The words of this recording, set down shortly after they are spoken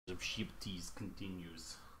Shipteez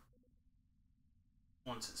continues.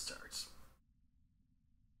 Once it starts.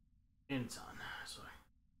 And it's on. So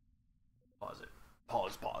pause it.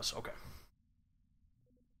 Pause. Okay.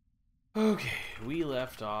 Okay, we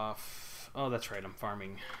left off. Oh, that's right, I'm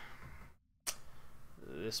farming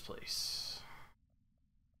this place.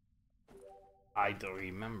 I don't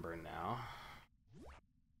remember now.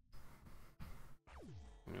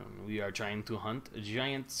 We are trying to hunt a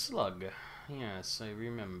giant slug. Yes, I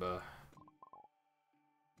remember.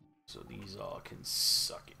 So these all can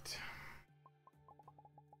suck it.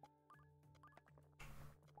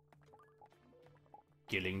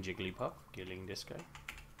 Killing Jigglypuff, killing this guy.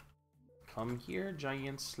 Come here,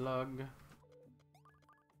 giant slug.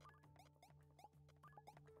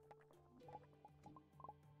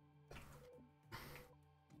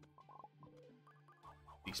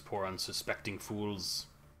 These poor unsuspecting fools.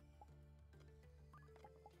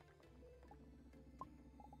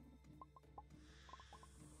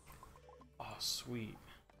 Oh, sweet.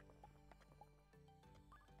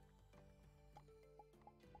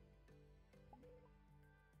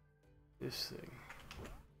 This thing.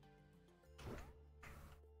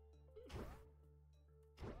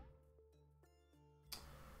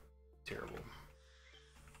 Terrible.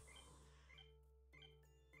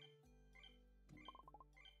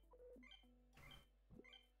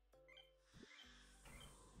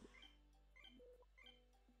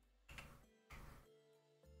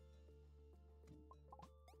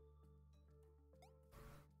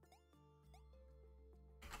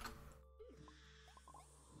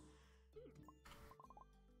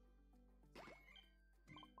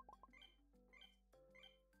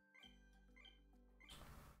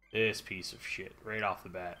 This piece of shit, right off the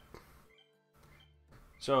bat.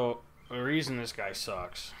 So, the reason this guy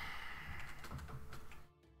sucks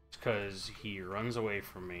is because he runs away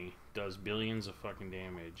from me, does billions of fucking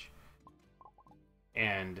damage,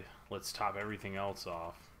 and let's top everything else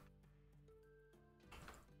off.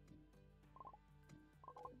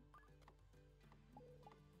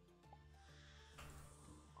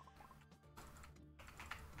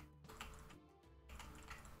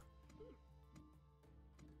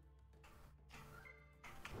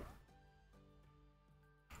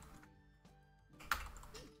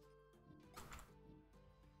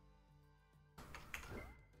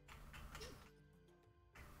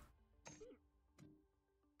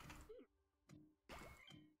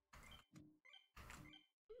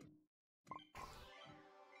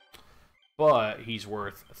 But he's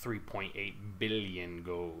worth 3.8 billion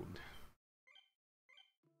gold.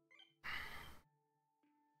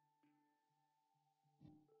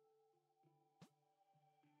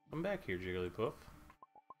 Come back here, Jigglypuff.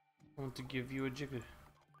 I want to give you a Jiggly.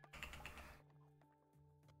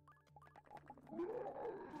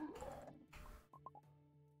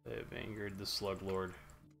 I have angered the Slug Lord.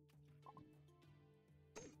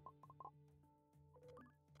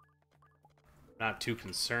 Not too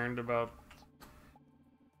concerned about.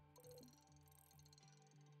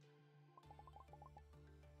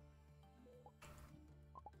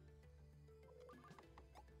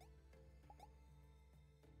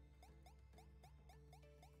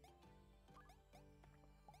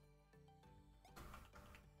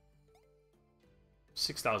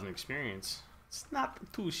 $6,000 experience. It's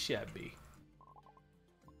not too shabby.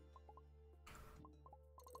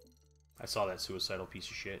 I saw that suicidal piece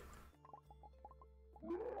of shit.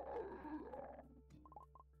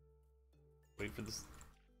 Wait for this.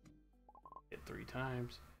 Hit 3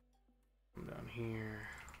 times. Come down here.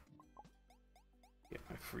 Get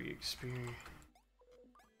my free experience.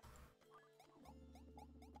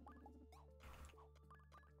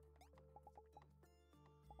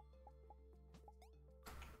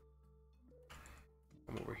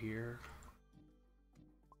 Come over here.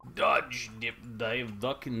 Dodge, dip, dive,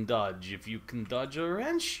 duck, and dodge. If you can dodge a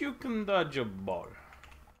wrench, you can dodge a ball.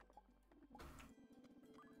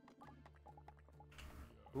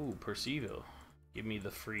 Ooh, Percival. Give me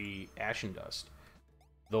the free Ashen Dust.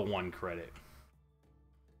 The 1 credit.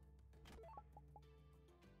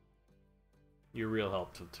 You're real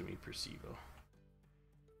helpful to me, Percival.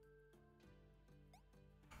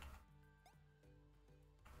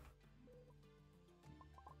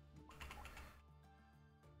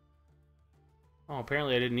 Oh,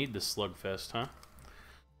 apparently I didn't need this Slugfest, huh?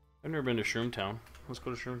 I've never been to Shroomtown. Let's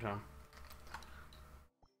go to Shroomtown.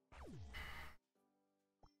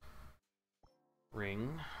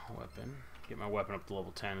 Ring, weapon. Get my weapon up to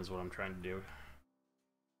level 10 is what I'm trying to do.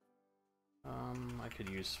 I could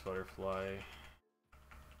use Butterfly.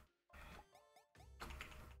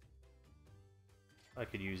 I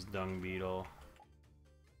could use Dung Beetle.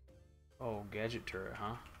 Oh, Gadget Turret,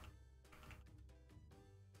 huh?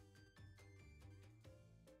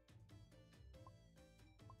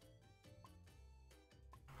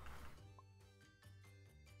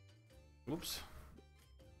 Oops.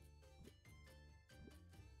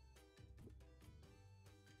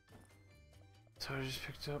 So I just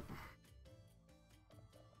picked up.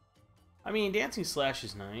 I mean, Dancing Slash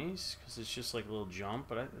is nice because it's just like a little jump,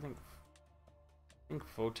 but I think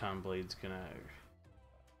Photon Blade's gonna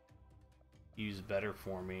use better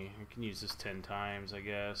for me. I can use this 10 times, I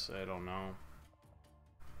guess. I don't know.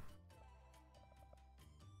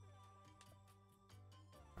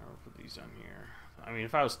 I'll put these on here. I mean,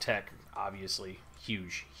 if I was tech, obviously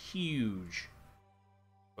huge, huge,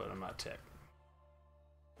 but I'm not tech.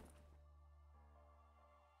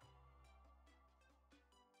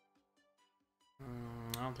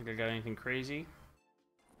 I don't think I got anything crazy.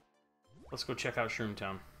 Let's go check out Shroom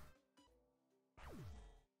Town.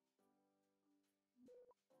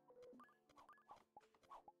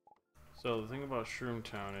 So the thing about Shroom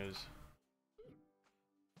Town is...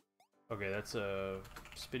 Okay, that's a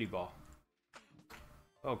spitty ball.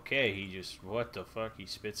 Okay, he just... What the fuck? He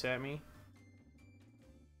spits at me?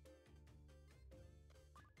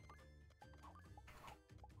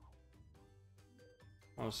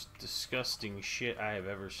 Most disgusting shit I have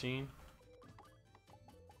ever seen.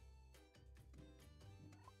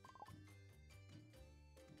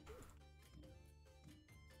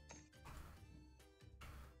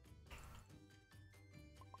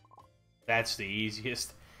 That's the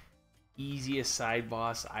easiest side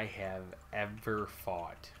boss I have ever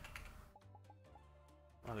fought.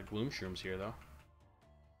 A lot of gloom shrooms here, though.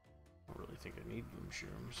 I don't really think I need gloom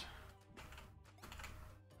shrooms.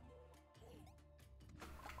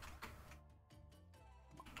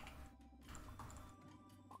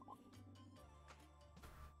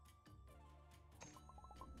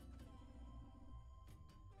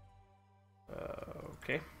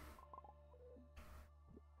 Okay.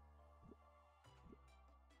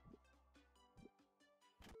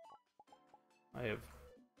 I have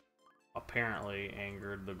apparently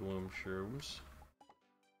angered the gloom shrooms.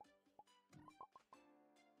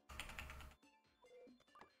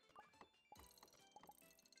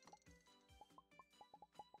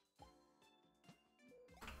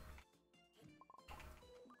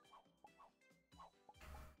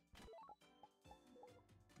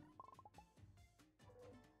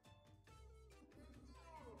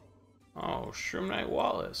 Oh, Shroom Knight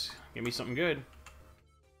Wallace. Give me something good.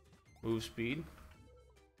 Move speed.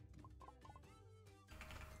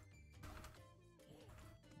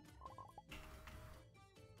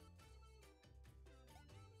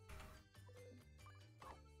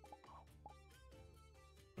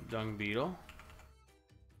 Dung Beetle.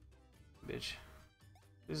 Bitch.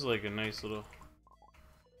 This is like a nice little...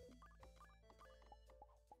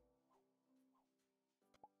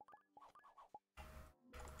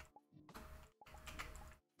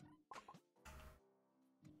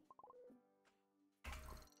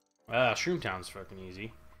 Shroomtown's fucking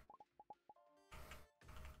easy.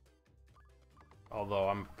 Although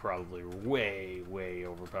I'm probably way, way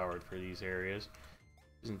overpowered for these areas.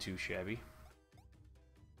 Isn't too shabby.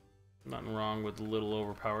 Nothing wrong with a little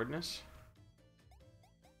overpoweredness.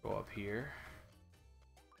 Go up here.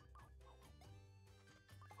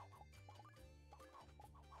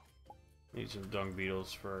 Need some dung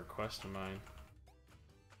beetles for a quest of mine.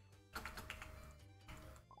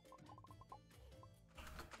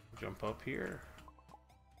 Jump up here.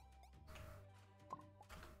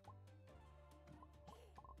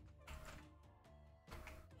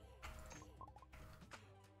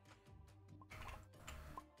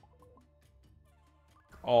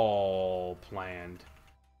 All planned.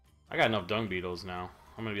 I got enough dung beetles now.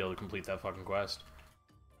 I'm gonna be able to complete that fucking quest.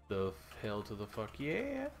 The hell to the fuck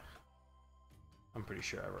yeah. I'm pretty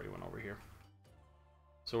sure I already went over here.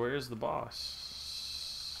 So where is the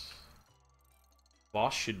boss?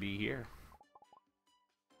 Boss should be here.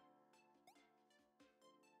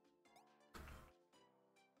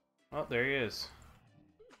 Oh, there he is.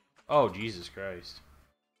 Oh, Jesus Christ.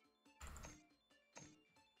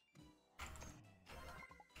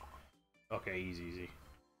 Okay, easy.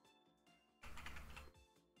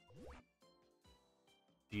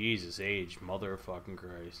 Jesus H, motherfucking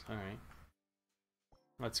Christ. Alright.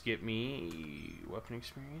 Let's get me weapon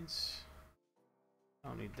experience. I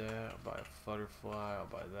don't need that. I'll buy a Flutterfly. I'll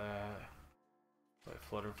buy that. Buy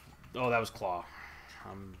Oh, that was Claw.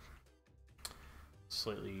 I'm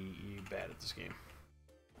slightly bad at this game.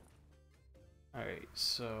 Alright,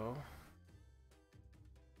 so...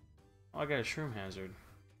 Oh, I got a Shroom Hazard.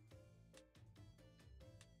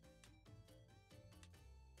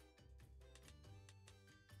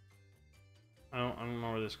 I don't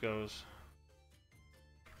know where this goes.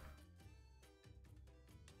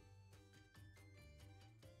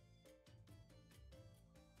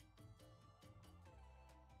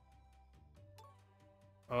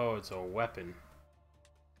 it's a weapon.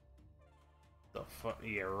 The fuck?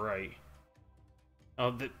 Yeah, right.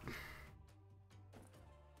 Oh, the...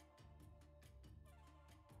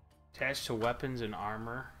 Attached to weapons and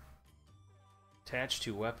armor. Attached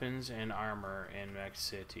to weapons and armor in Max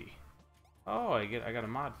City. Oh, I got a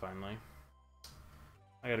mod finally.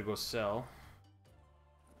 I gotta go sell.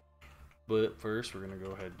 But first, we're gonna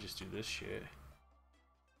go ahead and just do this shit.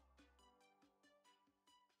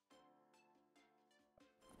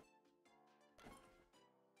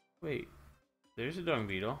 Wait, there's a dung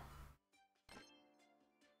beetle.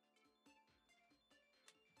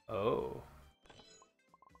 Oh.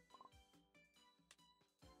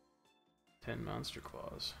 10 monster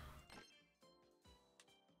claws.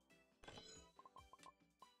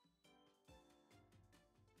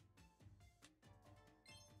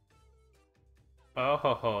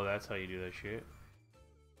 Oh, that's how you do that shit.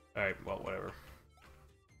 Alright, well, whatever.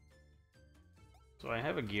 So I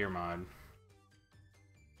have a gear mod,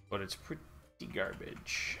 but it's pretty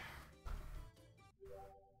garbage.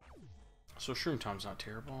 So Shroom Tom's not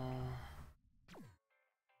terrible.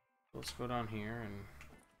 Let's go down here and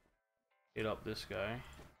hit up this guy.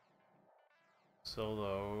 Sell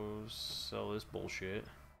those. Sell this bullshit.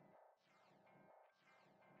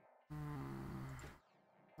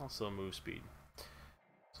 I'll sell move speed.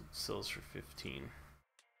 So it sells for 15.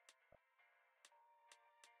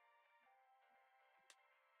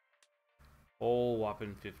 Whole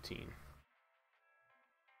whopping 15.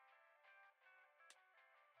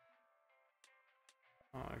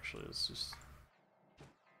 Oh, actually, let's just...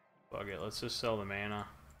 Fuck it, let's just sell the mana.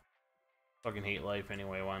 Fucking hate life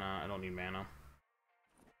anyway, why not? I don't need mana.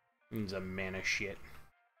 Needs a mana shit.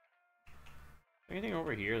 Anything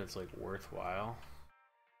over here that's like worthwhile?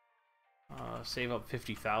 Save up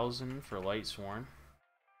 50,000 for Lightsworn.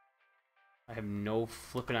 I have no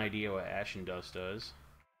flippin' idea what Ashen Dust does.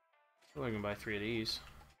 Oh, I can buy 3 of these.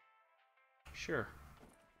 Sure.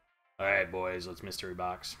 Alright, boys, let's mystery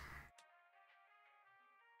box.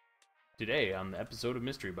 Today on the episode of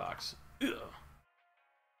Mystery Box. Ugh.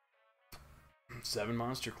 7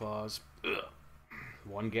 monster claws. Ugh.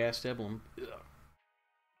 1 gas emblem. Ugh.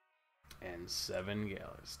 And 7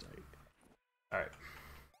 Galistite. Alright.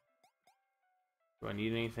 Do I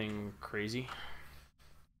need anything crazy?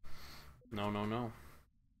 No, no, no.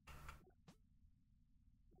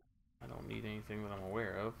 I don't need anything that I'm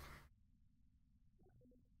aware of.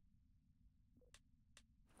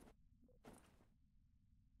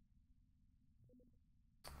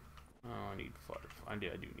 Oh, I need butterfly. I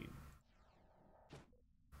do need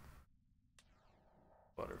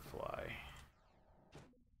butterfly.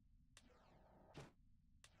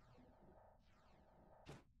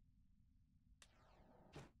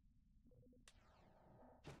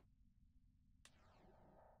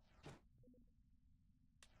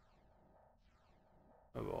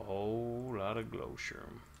 Of a whole lot of glow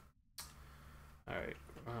shroom. Alright,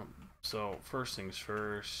 so first things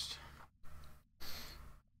first.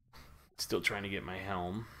 Still trying to get my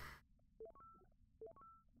helm.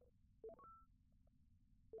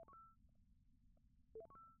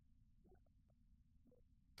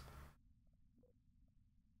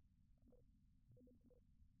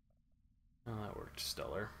 Oh, that worked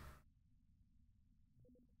stellar.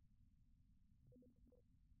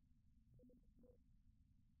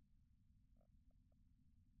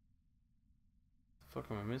 The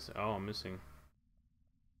fuck am I missing? Oh, I'm missing.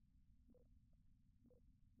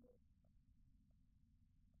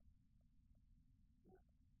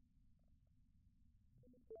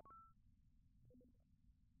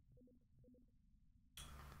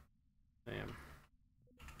 Damn.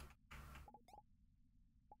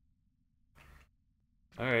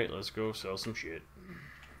 Alright, let's go sell some shit.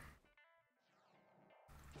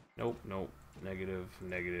 Nope, nope. Negative,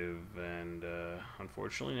 negative, and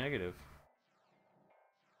unfortunately negative.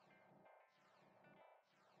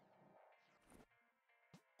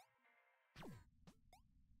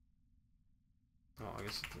 Oh, I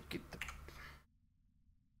guess get the...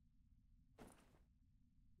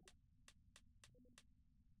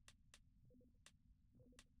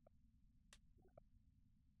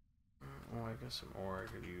 Oh, I guess some ore I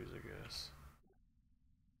could use, I guess.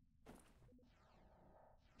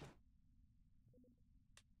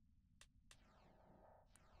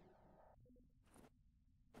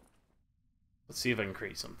 Let's see if I can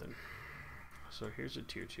create something. So here's a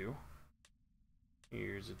tier 2.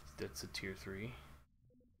 That's a tier 3.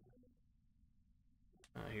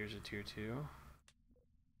 Here's a tier 2.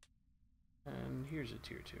 And here's a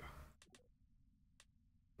tier 2.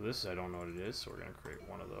 So this, I don't know what it is, so we're gonna create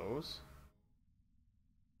one of those.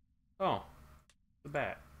 Oh, the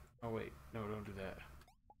bat. Oh wait, no, don't do that.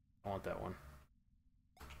 I want that one.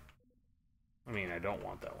 I mean, I don't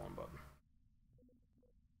want that one, but...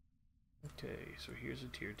 Okay, so here's a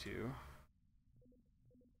tier 2.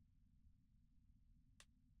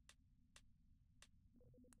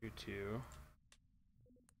 Tier 2.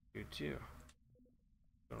 Tier 2.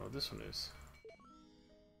 Don't know what this one is.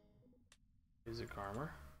 Is it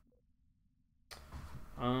armor?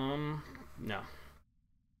 No.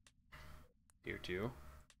 Tier 2.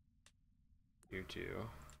 Tier 2.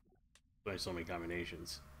 There's so many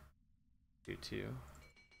combinations. Tier 2.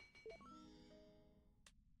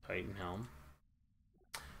 Titan Helm.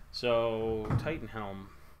 So, Titan Helm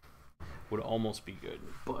would almost be good,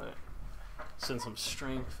 but since I'm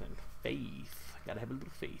strength and faith, I gotta have a little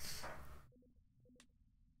faith.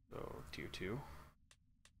 So, tier 2.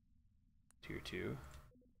 Tier 2.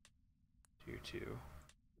 Tier 2.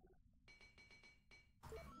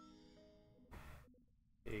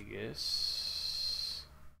 Aegis.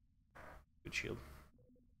 Good shield.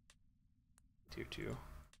 Tier 2.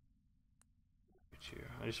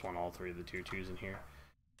 I just want all 3 of the tier 2s in here.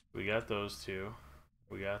 We got those 2.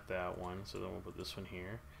 We got that one, so then we'll put this one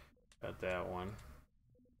here. Got that one.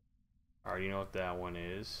 I already know what that one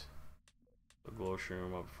is. The glow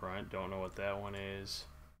shroom up front. Don't know what that one is.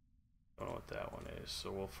 Don't know what that one is.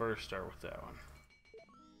 So we'll first start with that one.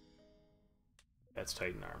 That's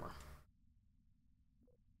Titan armor.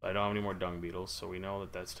 I don't have any more dung beetles, so we know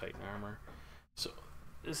that that's Titan armor. So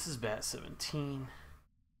this is Bat 17.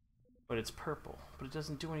 But it's purple, but it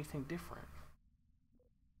doesn't do anything different.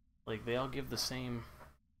 Like, they all give the same...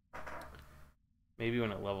 Maybe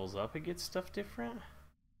when it levels up it gets stuff different?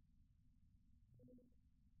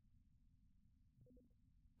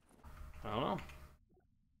 I don't know.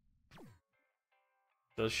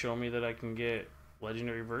 It does show me that I can get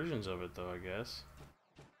legendary versions of it, though, I guess.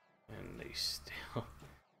 And they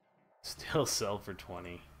still sell for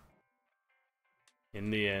 20. In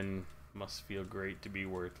the end, must feel great to be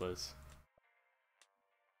worthless.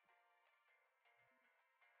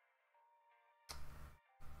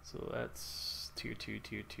 So that's tier 2,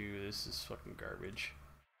 tier 2. This is fucking garbage.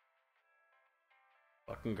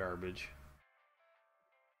 Fucking garbage.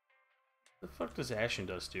 The fuck does Ashen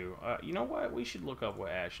Dust do? You know what? We should look up what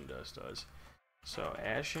Ashen Dust does. So,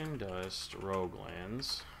 Ashen Dust,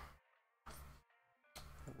 Roguelands.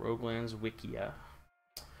 Roguelands Wikia.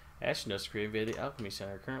 Ashen Dust created via the Alchemy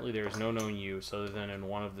Center. Currently, there is no known use other than in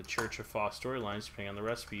one of the Church of Foss storylines. Depending on the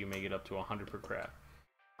recipe, you may get up to 100 per craft.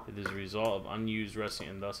 It is a result of unused resting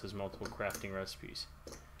and thus has multiple crafting recipes.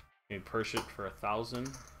 You may purchase it for 1,000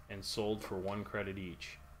 and sold for 1 credit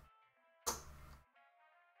each.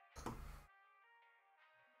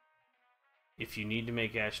 If you need to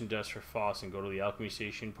make Ashen Dust for Foss and go to the Alchemy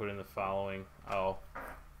Station, put in the following. Oh.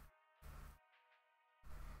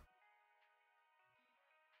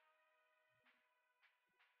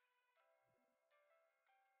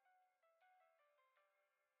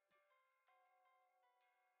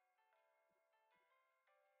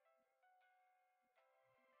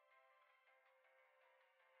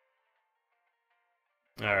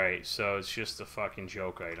 Alright, so it's just a fucking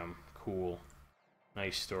joke item. Cool.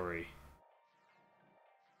 Nice story.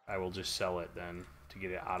 I will just sell it then to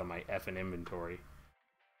get it out of my effing inventory.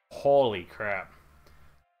 Holy crap.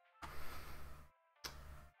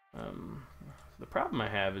 The problem I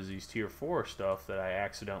have is these tier 4 stuff that I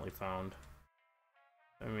accidentally found.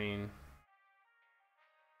 I mean,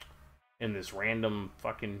 in this random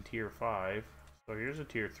fucking tier 5. So here's a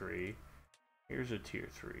tier 3. Here's a tier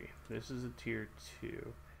 3. This is a tier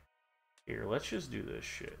 2. Here, let's just do this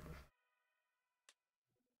shit.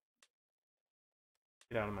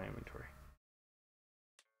 Get out of my inventory.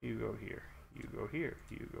 You go here. You go here.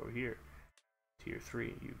 You go here. Tier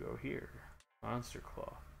 3. You go here. Monster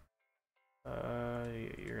Claw.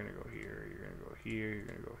 You're gonna go here. You're gonna go here. You're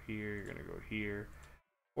gonna go here. You're gonna go here.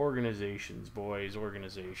 Organizations, boys.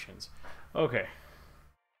 Organizations. Okay.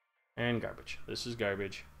 And garbage. This is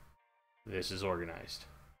garbage. This is organized.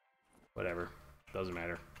 Whatever. Doesn't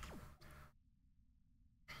matter.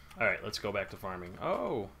 Alright, let's go back to farming.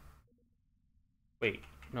 Oh! Wait,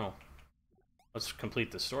 no. Let's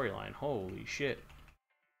complete the storyline. Holy shit.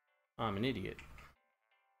 I'm an idiot.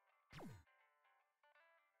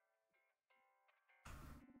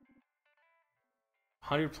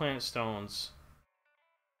 $100 plant stones.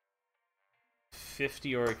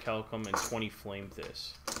 50 orichalcum and 20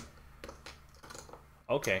 flamethis.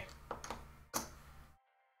 Okay.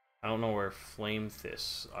 I don't know where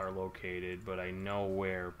flamethis are located, but I know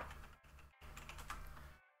where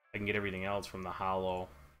I can get everything else from the hollow.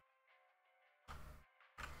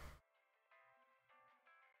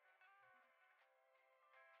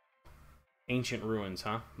 Ancient ruins,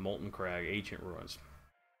 huh? Molten crag, ancient ruins.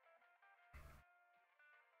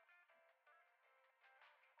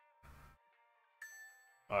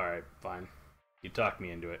 Alright, fine. You talked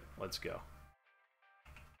me into it. Let's go.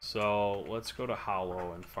 So, let's go to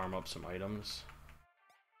Hollow and farm up some items.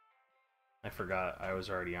 I forgot I was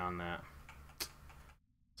already on that.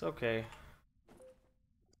 It's okay. I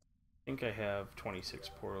think I have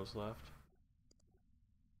 26 portals left.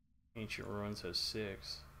 Ancient Ruins has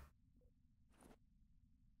 6.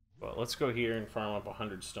 Well, let's go here and farm up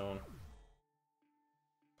 100 stone.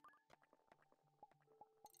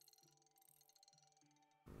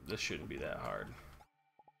 This shouldn't be that hard.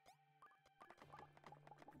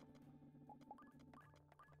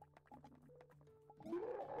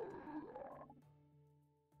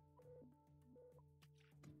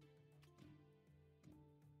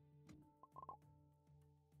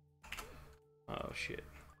 Oh shit.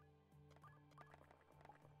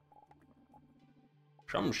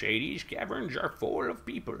 Some say these caverns are full of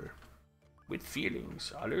people with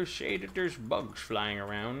feelings. Others say that there's bugs flying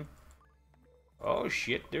around. Oh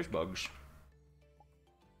shit, there's bugs.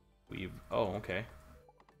 Oh, okay.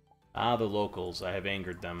 Ah, the locals. I have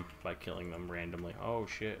angered them by killing them randomly. Oh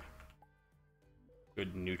shit.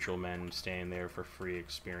 Good neutral men staying there for free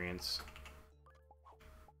experience.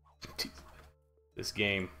 This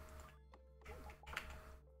game.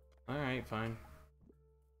 Alright, fine.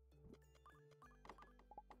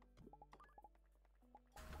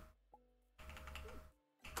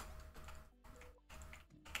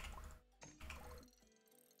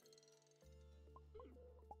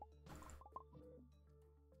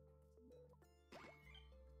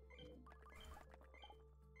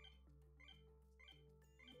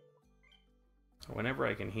 Whenever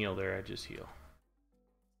I can heal there, I just heal.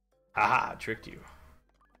 Haha, tricked you.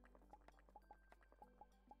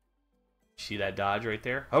 See that dodge right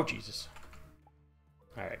there? Oh, Jesus.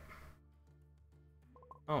 Alright.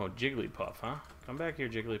 Oh, Jigglypuff, huh? Come back here,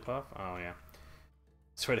 Jigglypuff. Oh, yeah.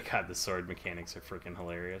 Swear to God, the sword mechanics are freaking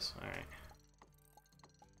hilarious. Alright.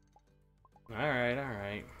 Alright,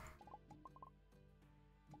 alright.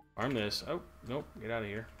 Arm this. Oh, nope. Get out of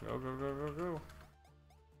here. Go, go, go, go, go.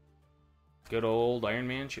 Good old Iron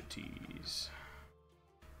Man Shipteez.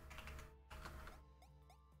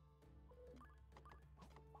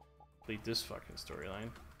 Complete this fucking storyline.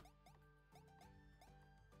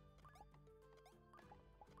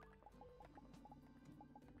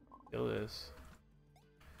 Kill this.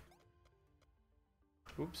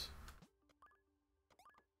 Oops.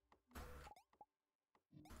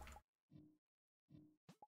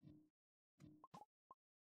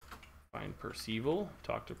 Find Percival.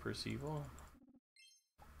 Talk to Percival.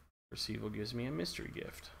 Percival gives me a mystery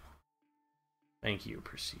gift. Thank you,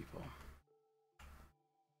 Percival.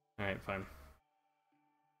 Alright, fine.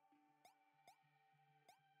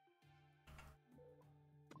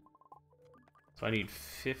 So I need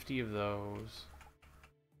 50 of those.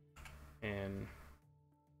 And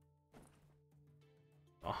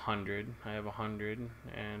 100. I have 100.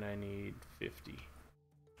 And I need 50.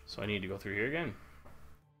 So I need to go through here again.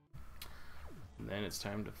 And then it's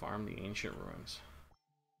time to farm the ancient ruins.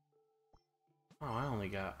 Oh,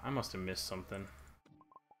 I must have missed something.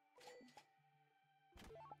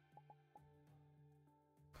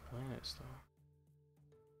 Planet stuff.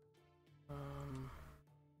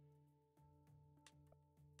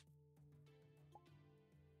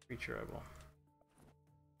 Creature eyeball.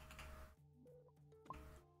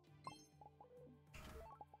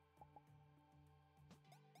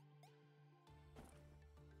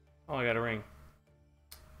 Oh, I got a ring.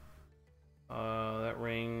 That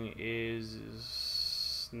ring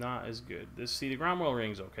is not as good. The Gromwell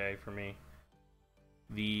ring's okay for me.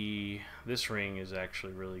 This ring is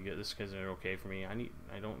actually really good. This guy's okay for me.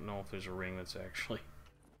 I don't know if there's a ring that's actually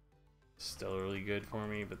still really good for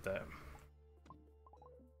me, but that.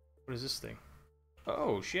 What is this thing?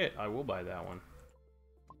 Oh shit! I will buy that one.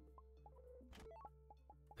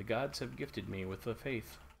 The gods have gifted me with the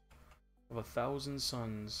faith of 1,000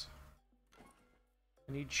 suns.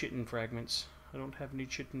 I need chitin fragments. I don't have any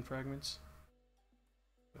chitin fragments.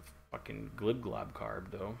 A fucking glib-glob carb,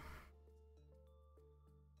 though.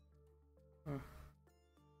 Huh.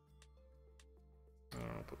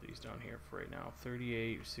 I'll put these down here for right now.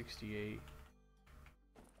 38 or 68.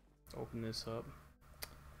 Open this up.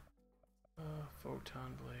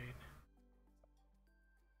 Photon blade.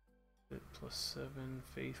 Fit +7.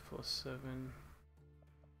 Faith +7.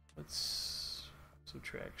 Let's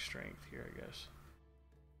subtract strength here, I guess.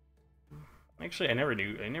 Actually, I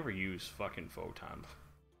never use fucking photon.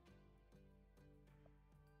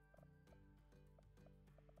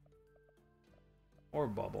 Or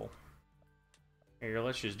bubble. Here,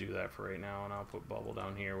 let's just do that for right now, and I'll put bubble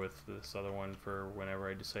down here with this other one for whenever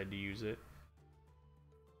I decide to use it.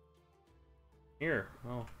 Here,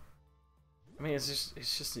 oh. I mean, it's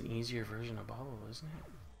just an easier version of bubble, isn't it?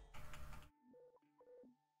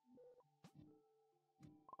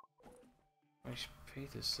 My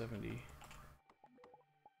faith is 70.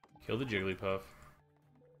 Kill the Jigglypuff.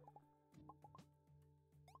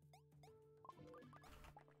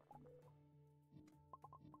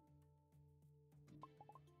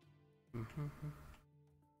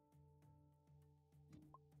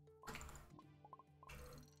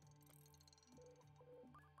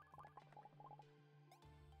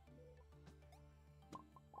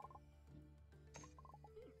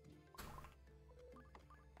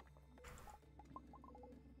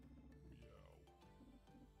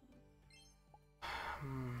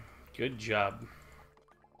 Good job.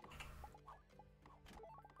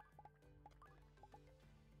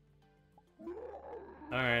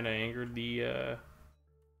 Alright, I angered the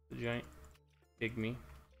giant pygmy.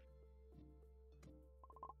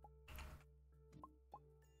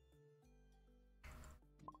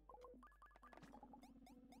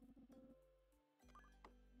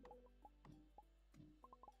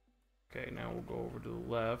 Okay, now we'll go over to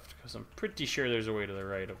the left, because I'm pretty sure there's a way to the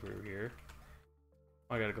right over here.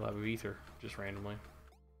 Oh, I got a glob of ether, just randomly.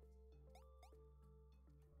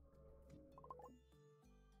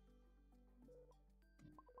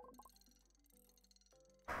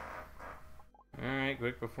 Alright,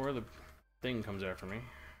 quick before the thing comes after me.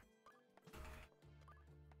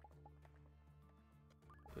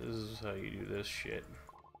 This is how you do this shit.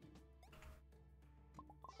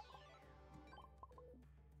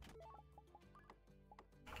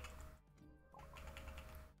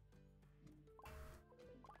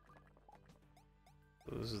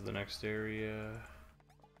 So this is the next area.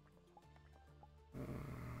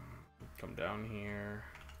 Come down here.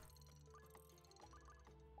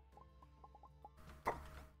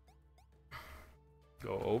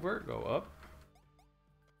 Go over, go up.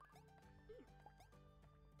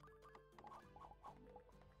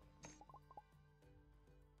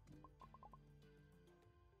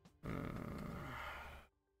 I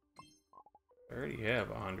already have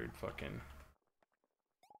 100 fucking.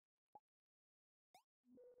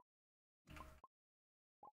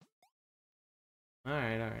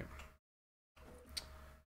 Alright.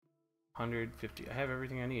 150. I have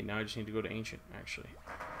everything I need. Now I just need to go to Ancient, actually.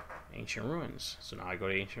 Ancient Ruins. So now I go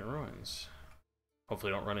to Ancient Ruins.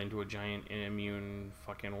 Hopefully I don't run into a giant immune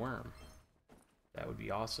fucking worm. That would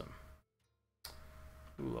be awesome.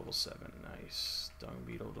 Ooh, level 7. Nice. Dung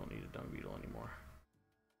beetle. Don't need a dung beetle anymore.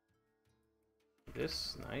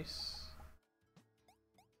 This. Nice.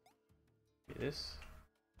 This.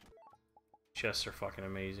 Chests are fucking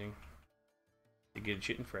amazing. You get a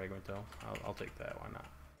chitin fragment though. I'll take that. Why not?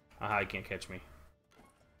 Aha, you can't catch me.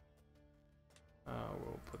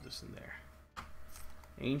 We'll put this in there.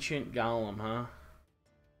 Ancient Golem, huh?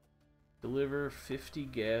 Deliver 50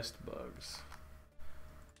 ghast bugs.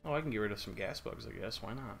 Oh, I can get rid of some gas bugs, I guess.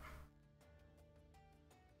 Why not?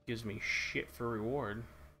 Gives me shit for reward.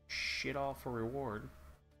 Shit all for reward.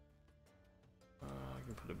 I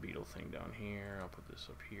can put a beetle thing down here. I'll put this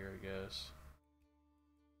up here, I guess.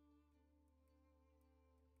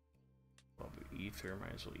 Probably ether.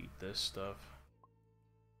 Might as well eat this stuff.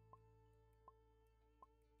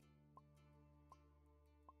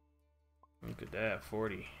 Look at that.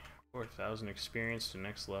 4,000 experience to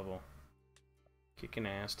next level. Kicking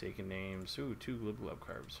ass, taking names. Ooh, 2 glib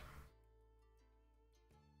carbs.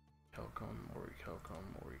 Orichalcum.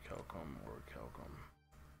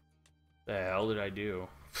 The hell did I do?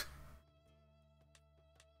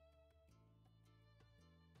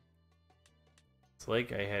 It's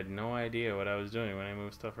like I had no idea what I was doing when I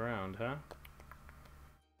moved stuff around, huh?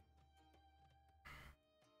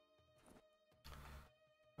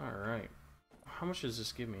 Alright. How much does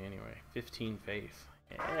this give me anyway? 15 faith.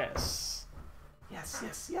 Yes!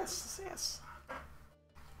 Yes!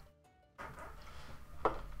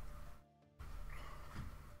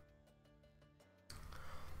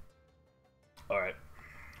 Alright.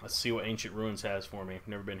 Let's see what Ancient Ruins has for me.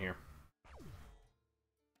 Never been here.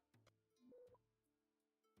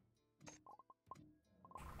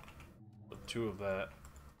 Put 2 of that.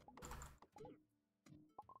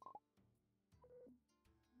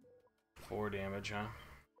 Four damage, huh?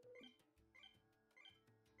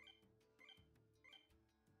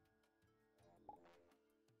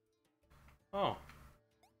 Oh.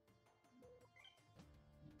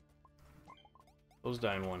 Those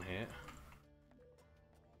die in 1 hit.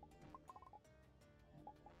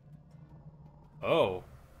 Oh.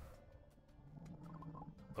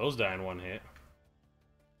 Those die in 1 hit.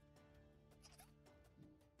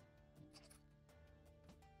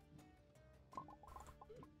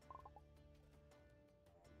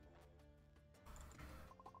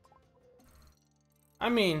 I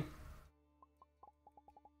mean,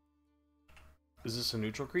 is this a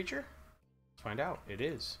neutral creature? Let's find out. It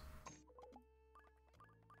is.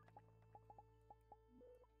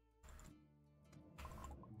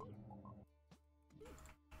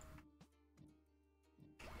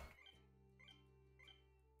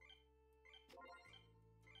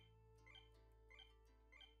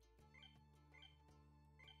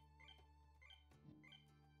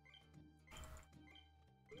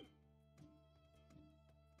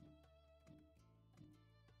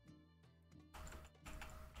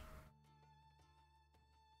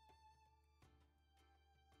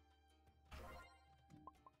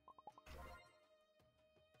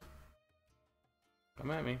 Come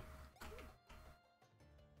at me.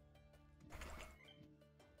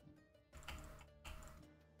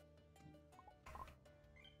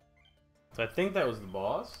 So I think that was the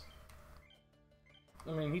boss.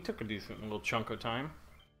 I mean, he took a decent little chunk of time.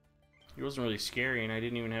 He wasn't really scary, and I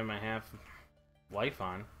didn't even have my half life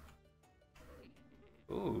on.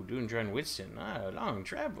 Ooh, doing Dren Whitson. I long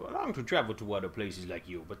to travel to other places like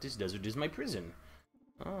you, but this desert is my prison.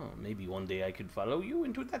 Oh, maybe one day I could follow you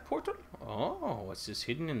into that portal? Oh, what's this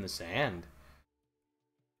hidden in the sand?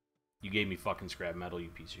 You gave me fucking scrap metal, you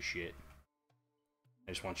piece of shit.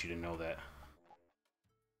 I just want you to know that.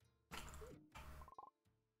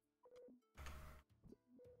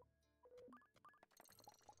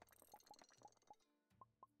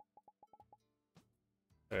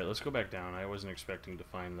 Alright, let's go back down. I wasn't expecting to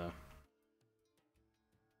find the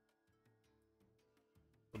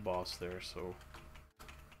boss there, so...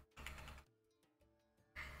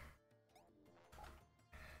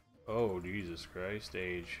 Oh, Jesus Christ,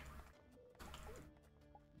 age.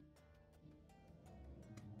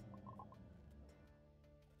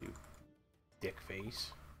 You dick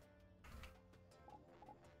face.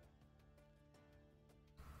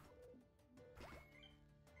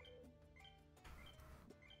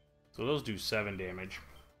 So those do 7 damage.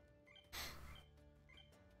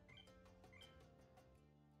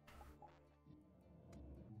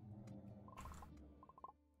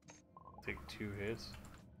 Take 2 hits.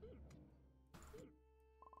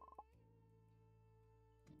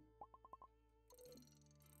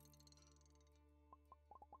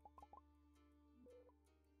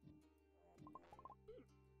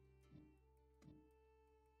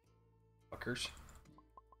 Fuckers.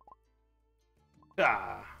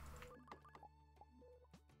 Ah!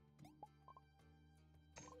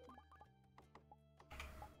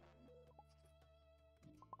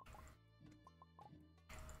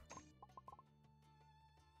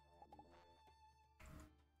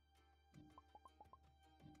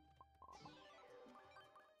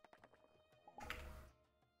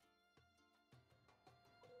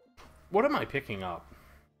 What am I picking up?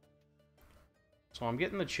 So I'm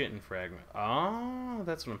getting the chitin fragment. Oh,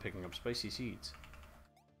 that's what I'm picking up. Spicy seeds.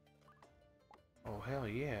 Oh, hell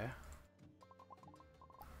yeah.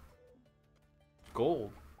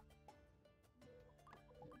 Gold.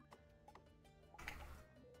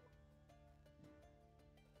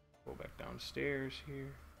 Go back downstairs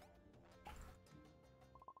here.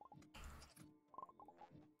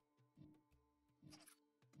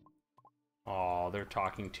 Oh, they're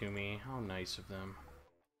talking to me. How nice of them.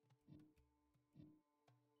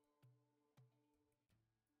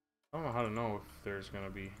 I don't know how to know if there's gonna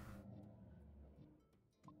be...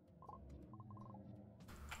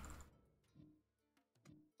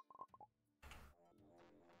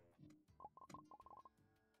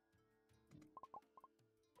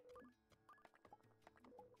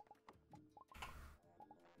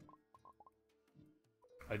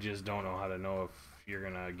 I just don't know how to know if you're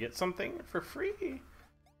gonna get something for free.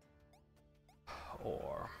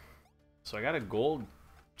 Or... So I got a gold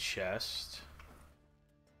chest.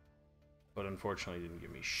 But unfortunately it didn't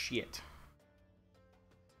give me shit.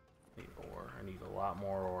 I need ore. I need a lot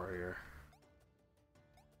more ore here.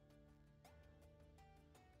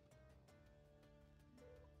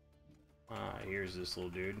 Ah, here's this little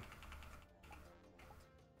dude.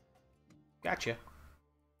 Gotcha.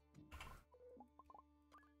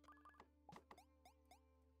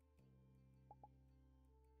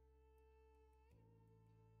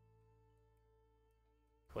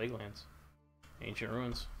 Plaguelands. Ancient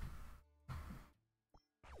ruins.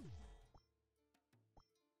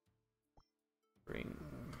 Ring.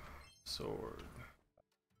 Sword.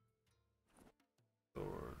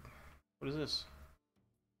 Sword. What is this?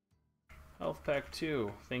 Health pack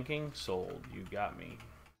 2. Thinking. Sold. You got me.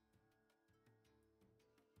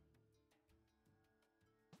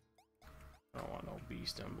 I don't want no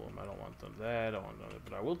beast emblem. I don't want that. I don't want none of it.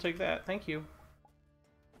 But I will take that. Thank you.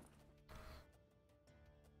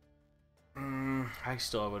 I I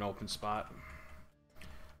still have an open spot.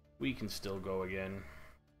 We can still go again.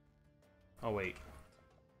 Oh, wait.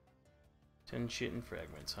 10 shit and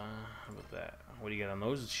fragments, huh? How about that? What do you got on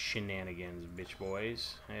those shenanigans, bitch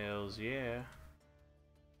boys? Hells yeah.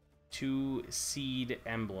 2 seed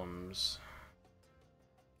emblems.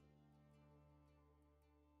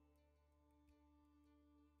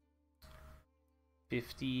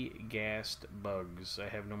 $50 gassed bugs. I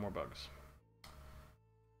have no more bugs.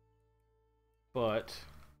 But...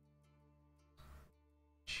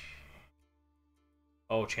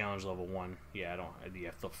 oh, challenge level 1. Yeah, I don't...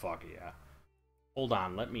 yeah, the fuck, yeah. Hold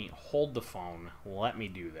on, let me... hold the phone. Let me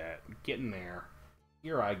do that. Get in there.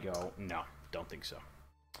 Here I go. No, don't think so.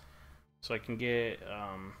 So I can get...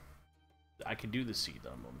 I could do the seed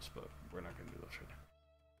emblems, but we're not going to do those right now.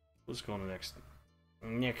 Let's go on the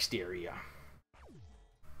next area.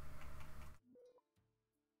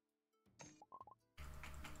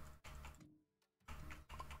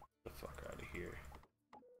 The fuck out of here.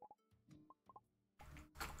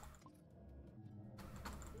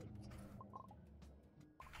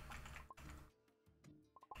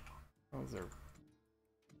 Oh, they're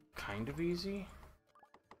kind of easy.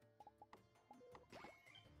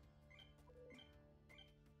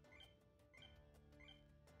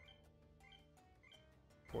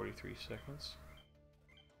 $43 seconds.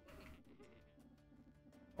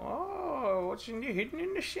 Oh, what's in there hidden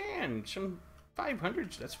in the sand? Some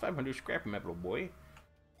 500. That's 500 scrap metal, boy.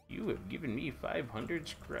 You have given me 500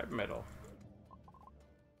 scrap metal.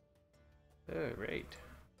 Alright.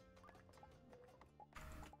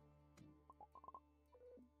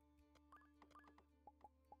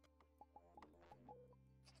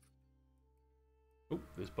 Oop,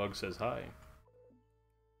 this bug says hi.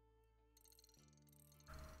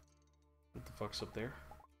 What the fuck's up there?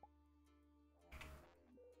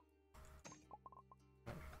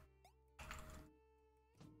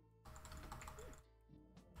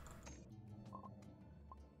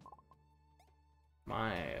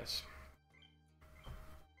 My ass.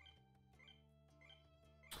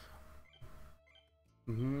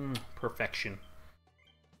 Perfection.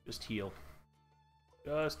 Just heal.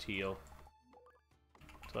 Just heal.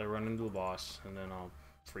 Until I run into a boss, and then I'll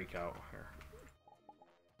freak out here.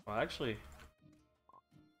 Well, actually,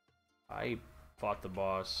 I fought the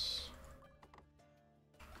boss.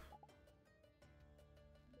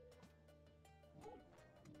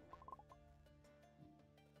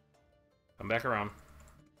 Come back around.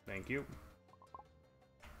 Thank you.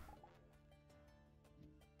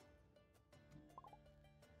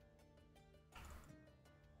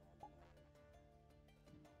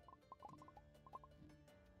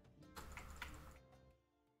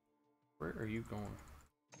 Where are you going?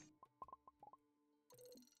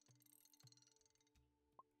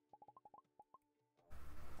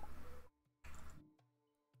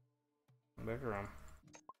 Come back around.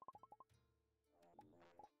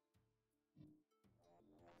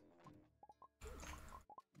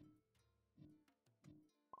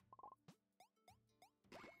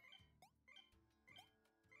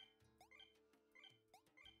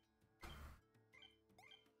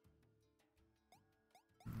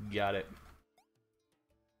 Got it.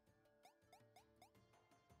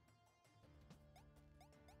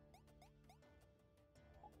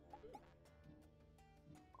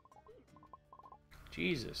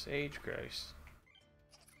 Jesus H. Christ.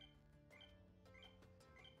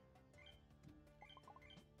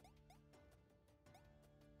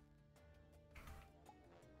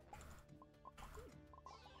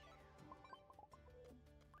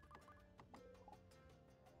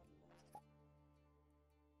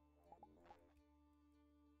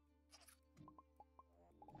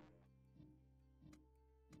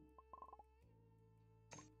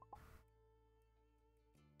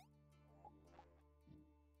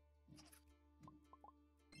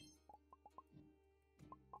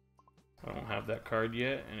 I don't have that card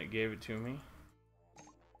yet, and it gave it to me.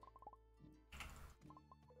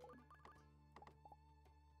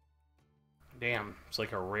 Damn, it's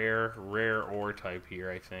like a rare ore type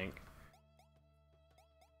here, I think.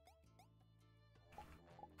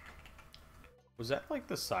 Was that like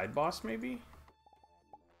the side boss, maybe?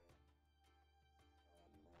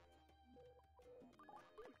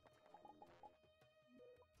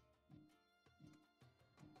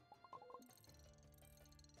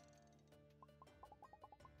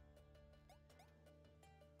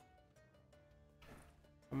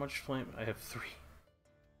 How much flame? I have 3.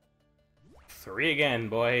 3 again,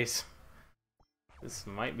 boys. This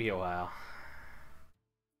might be a while.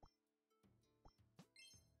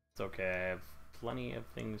 It's okay, I have plenty of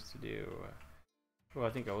things to do. Oh, I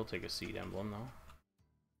think I will take a seed emblem, though.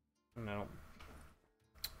 And I don't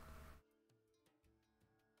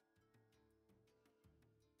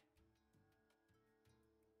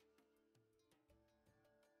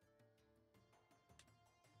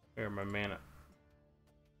Here, my mana.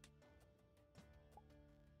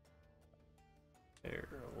 There,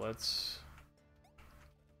 let's...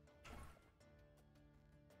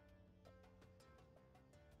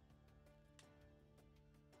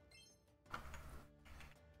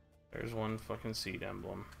 There's one fucking seed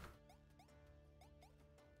emblem.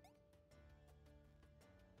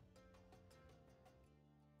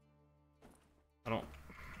 I don't...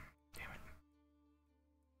 Damn it.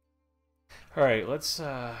 Alright, let's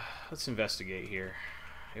investigate here.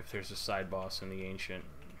 If there's a side boss in the ancient...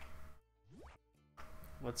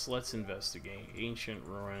 Let's investigate. Ancient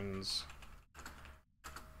ruins...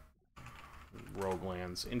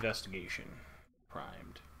 Roguelands. Investigation.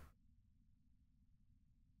 Primed.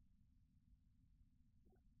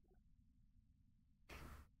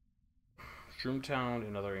 Shroomtown,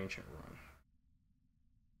 another ancient ruin.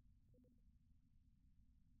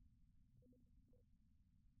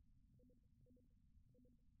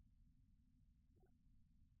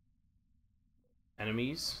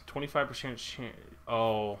 Enemies? 25% chance.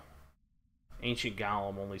 Oh. Ancient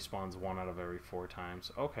Golem only spawns 1 out of every 4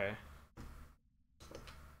 times. Okay.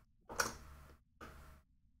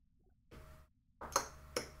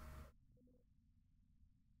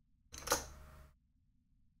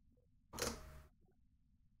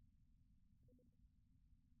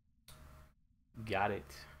 Got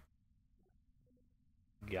it.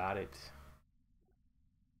 Got it.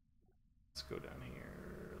 Let's go down here.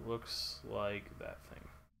 Looks like that thing.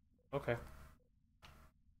 Okay.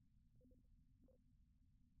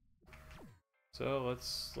 So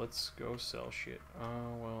let's go sell shit.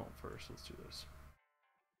 Well, first let's do this.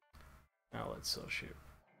 Now let's sell shit.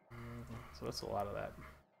 So that's a lot of that.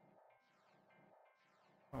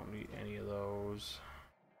 I don't need any of those.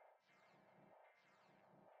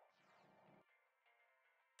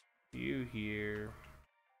 You here.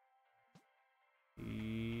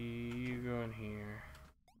 You go in here.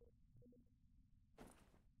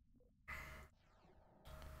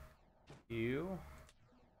 You.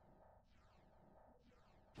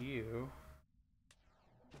 You.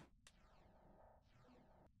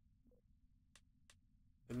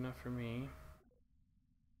 Good enough for me.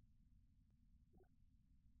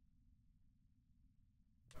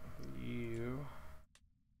 You.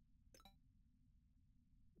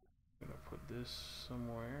 I'm gonna put this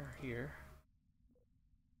somewhere here.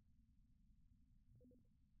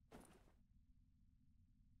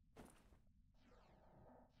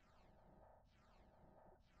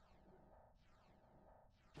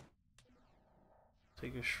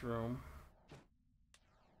 Take a shroom.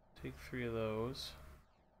 Take 3 of those.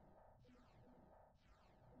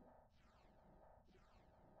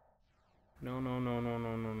 No, no, no, no,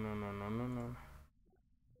 no, no, no, no, no, no, no.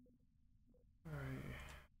 Alright.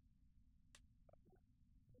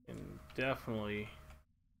 And definitely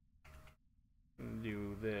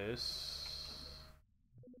do this.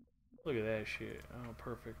 Look at that shit. Oh,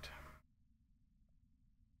 perfect.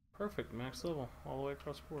 Perfect, max level. All the way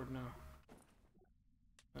across the board now.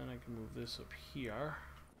 Then I can move this up here.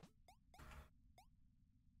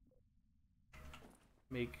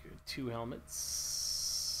 Make 2 helmets.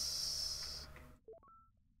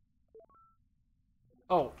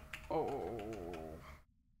 Oh, oh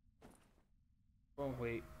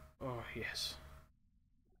wait. Oh yes.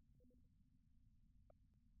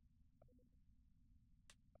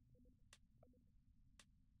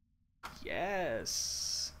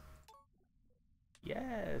 Yes.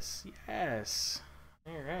 Yes. Yes.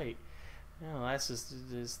 All right. Now last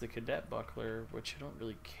is the cadet buckler, which I don't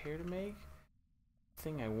really care to make. The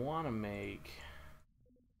thing I want to make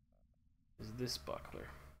is this buckler.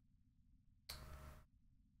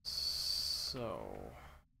 So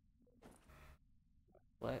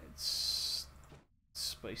let's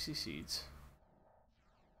spicy seeds.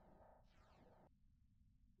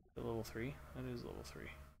 The level 3. That is level 3.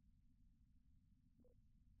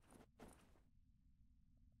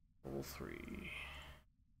 Level 3.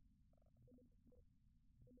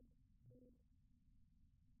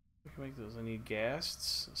 We can make those. I need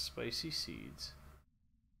ghasts, spicy seeds,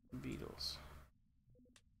 and beetles.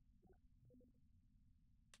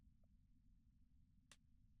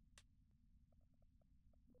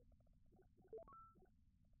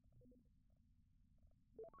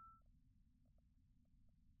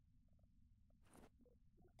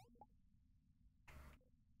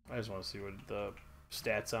 I just want to see what the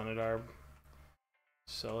stats on it are.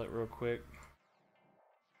 Sell it real quick.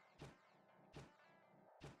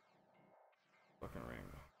 Fucking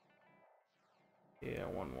ring. Yeah,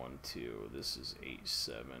 112. This is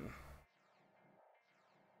 87.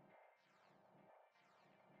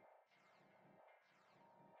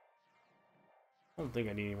 I don't think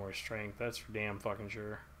I need any more strength. That's for damn fucking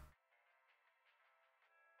sure.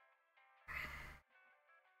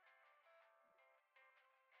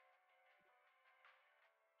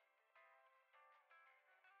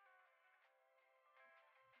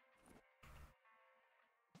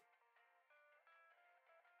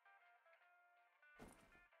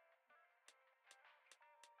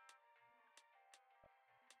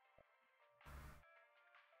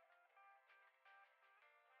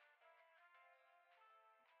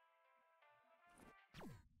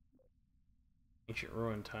 Ancient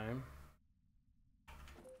ruin time.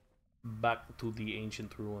 Back to the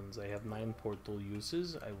ancient ruins. I have 9 portal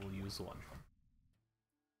uses. I will use 1.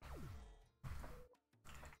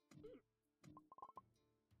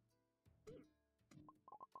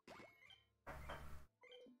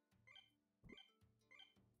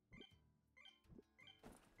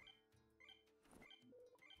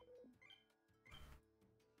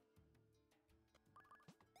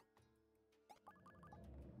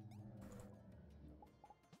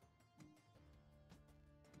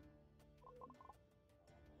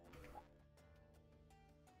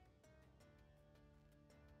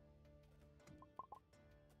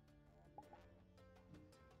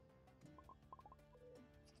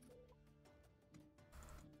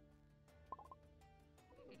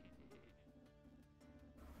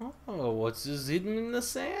 Oh, what's this hidden in the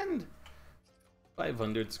sand?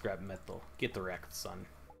 500 scrap metal. Get wrecked, son.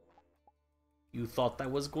 You thought I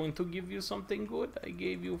was going to give you something good? I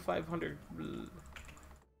gave you 500.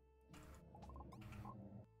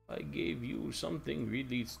 I gave you something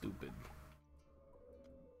really stupid.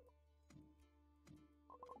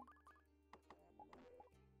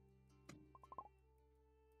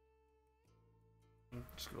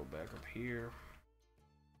 Let's go back up here.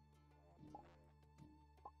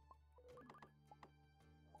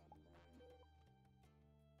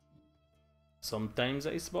 Sometimes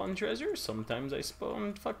I spawn treasure, sometimes I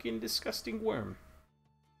spawn fucking disgusting worm.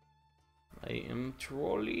 I am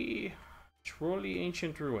truly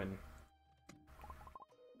ancient ruin.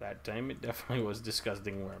 That time it definitely was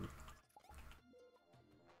disgusting worm.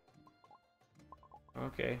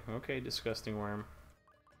 Okay, disgusting worm.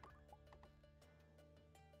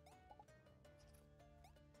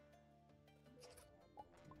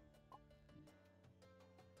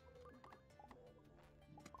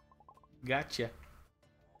 Gotcha.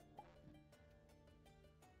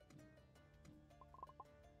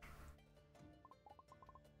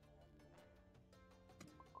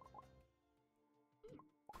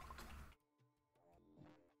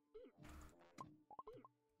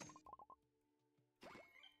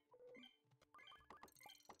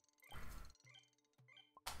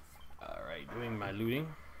 Alright, doing my looting.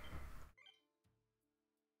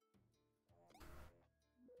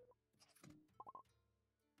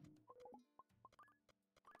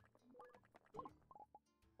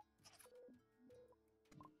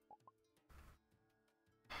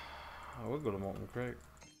 I would go to Molten Crate.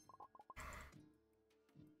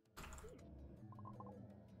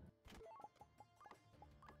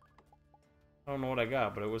 I don't know what I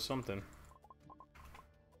got, but it was something.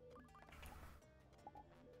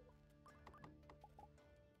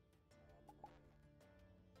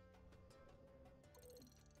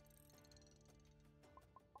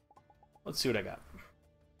 Let's see what I got.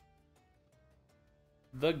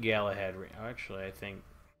 The Galahad ring. Oh, actually, I think...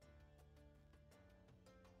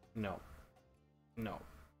 No. No.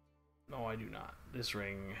 No, I do not. This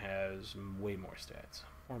ring has way more stats.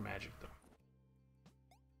 More magic, though.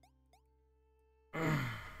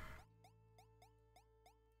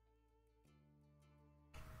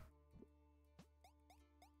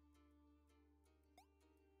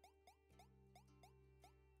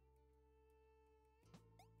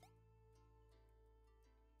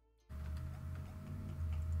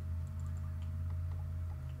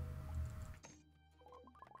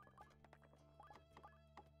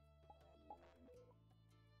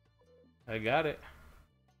 I got it.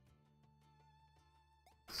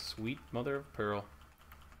 Sweet mother of pearl.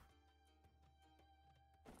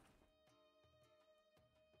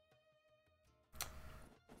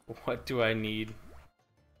 What do I need?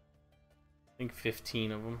 I think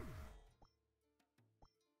 15 of them.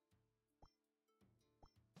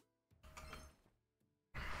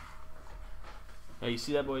 Now you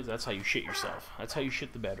see that, boys? That's how you shit yourself. That's how you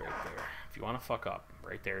shit the bed right there. If you want to fuck up,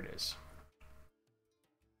 right there it is.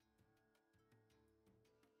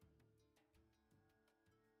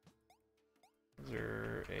 Is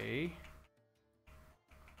there a...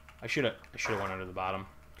 I should have went under the bottom.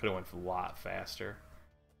 Could have went a lot faster.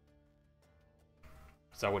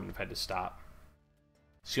 So I wouldn't have had to stop.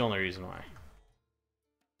 It's the only reason why.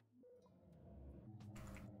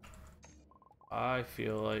 I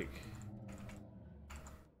feel like...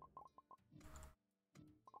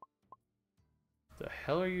 The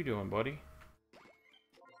hell are you doing, buddy?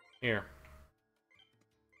 Here.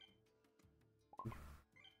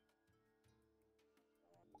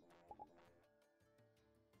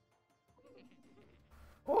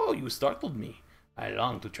 Oh, you startled me. I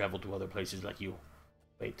long to travel to other places like you.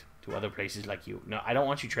 Wait, to other places like you. No, I don't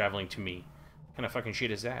want you traveling to me. What kind of fucking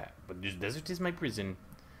shit is that? But this desert is my prison.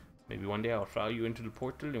 Maybe one day I'll follow you into the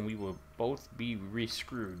portal and we will both be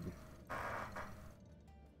re-screwed.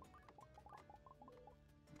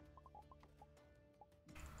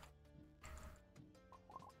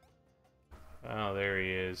 Oh, there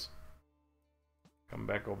he is. Come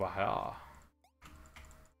back over here.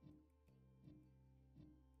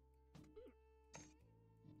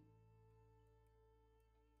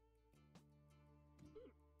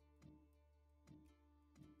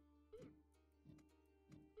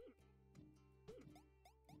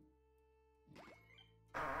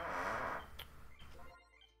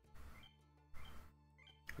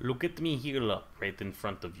 Look at me here, right in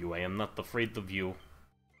front of you. I am not afraid of you.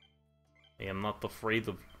 I am not afraid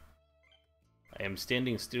of... I am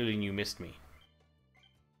standing still and you missed me.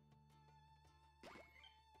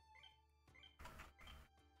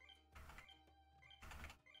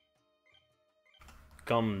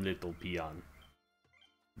 Come, little peon.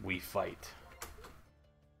 We fight.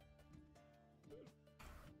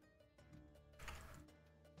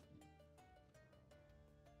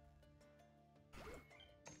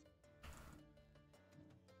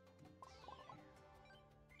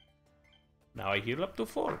 Now I heal up to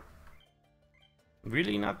 4.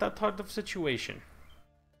 Really not that hard of situation.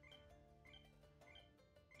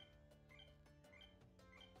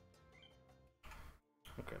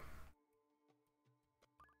 Okay.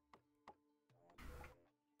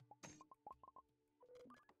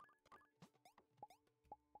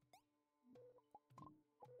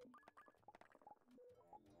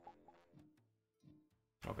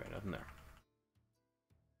 Okay, nothing there.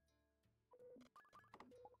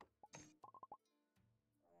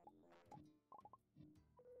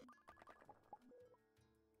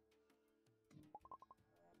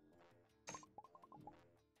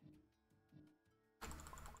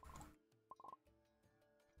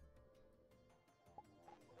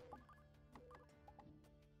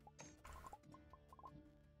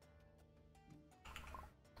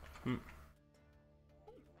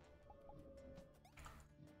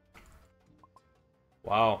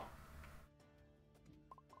 Wow.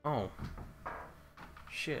 Oh.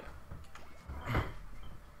 Shit.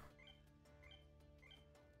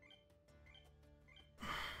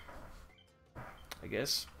 I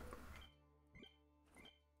guess.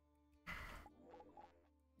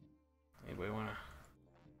 Anybody wanna?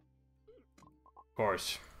 Of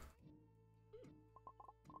course.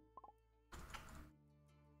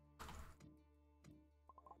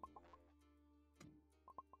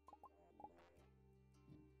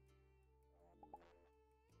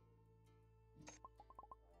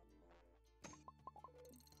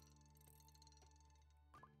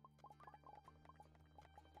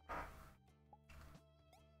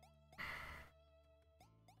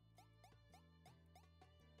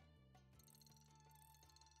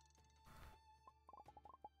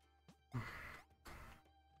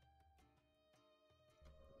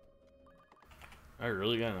 I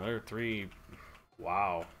really got another 3.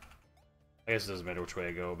 Wow. I guess it doesn't matter which way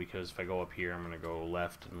I go, because if I go up here, I'm gonna go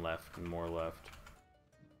left and left and more left.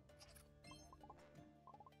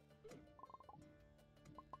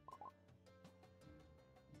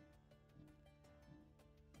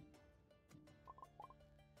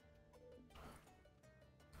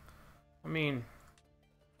 I mean...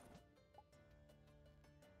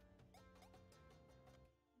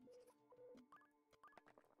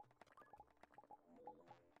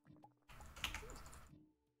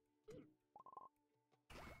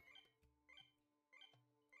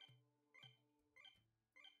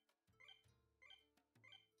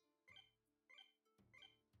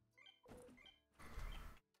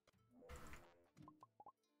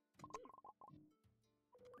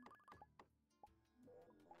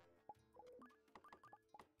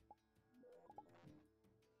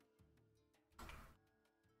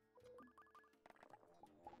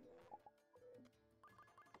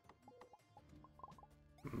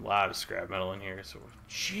 A lot of scrap metal in here, so...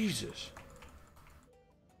 Jesus!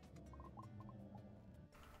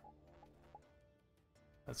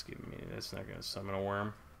 That's giving me... That's not gonna summon a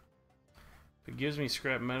worm. If it gives me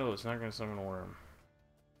scrap metal, it's not gonna summon a worm.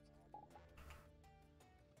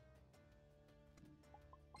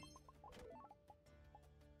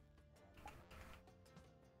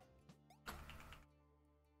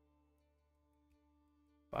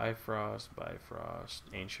 Bifrost,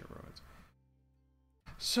 Ancient Ruins.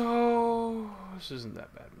 So, this isn't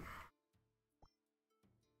that bad.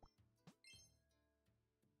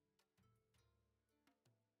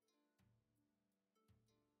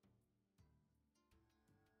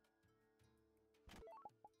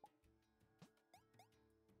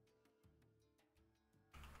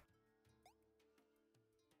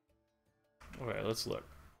 Okay, let's look.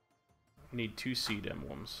 I need 2 seed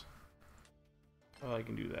emblems. Oh, I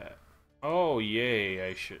can do that. Oh, yay,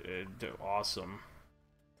 I should. Awesome.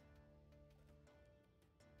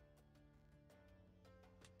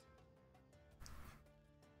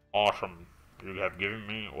 Awesome. You have given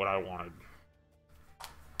me what I wanted.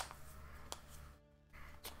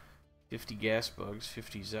 50 gas bugs,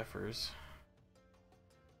 50 zephyrs.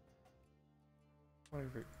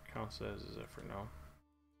 Whatever it counts as a zephyr, no.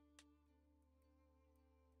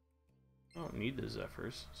 I don't need the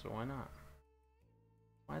zephyrs, so why not?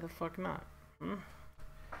 Why the fuck not?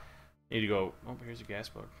 Need to go. Oh, here's a gas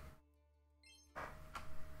bug.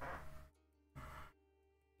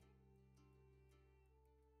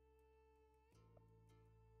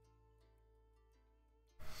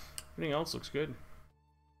 Everything else looks good.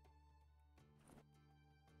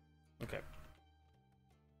 Okay.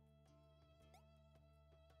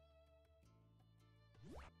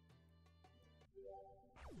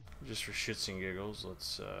 Just for shits and giggles,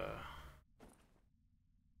 let's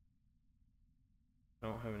I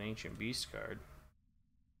don't have an ancient beast card.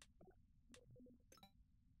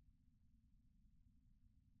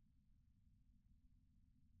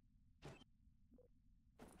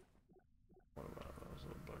 What about those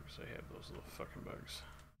little bugs? I have those little fucking bugs.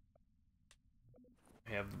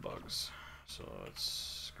 I have the bugs. So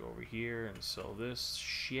let's go over here and sell this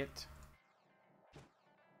shit.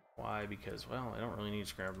 Why? Because, well, I don't really need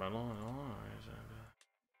scrap metal.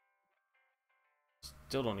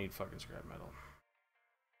 Still don't need fucking scrap metal.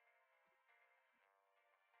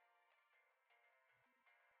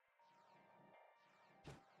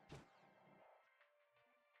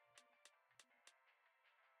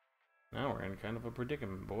 Now we're in kind of a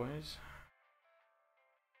predicament, boys.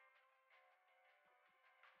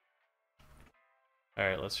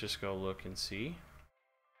 Alright, let's just go look and see.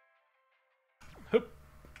 Hup.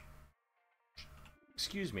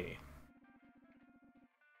 Excuse me.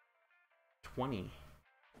 20.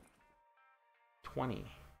 20.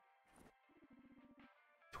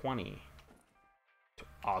 20.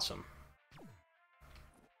 Awesome.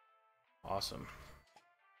 Awesome.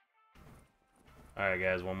 Alright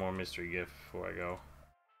guys, one more mystery gift before I go.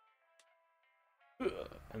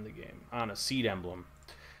 End the game. On a seed emblem.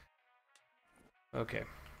 Okay.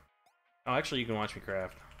 Oh, actually you can watch me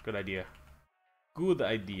craft. Good idea. Good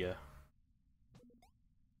idea.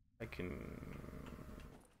 I can...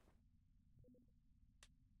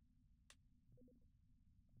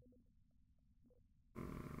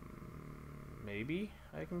 maybe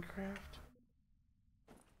I can craft?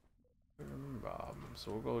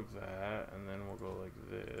 So we'll go like that, and then we'll go like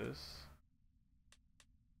this.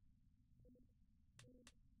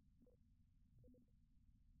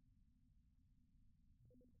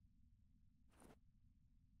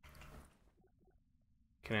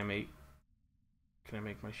 Can I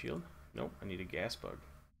make my shield? Nope, I need a gas bug.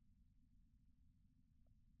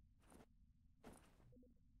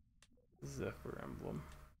 Zephyr emblem.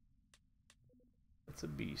 That's a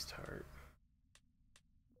beast heart.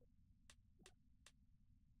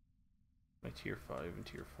 My tier 5 and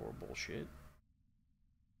tier 4 bullshit.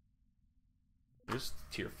 Just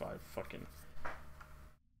tier 5 fucking.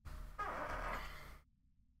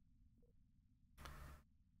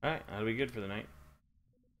 Alright, that'll be good for the night.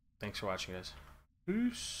 Thanks for watching, guys.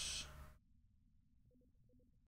 Peace.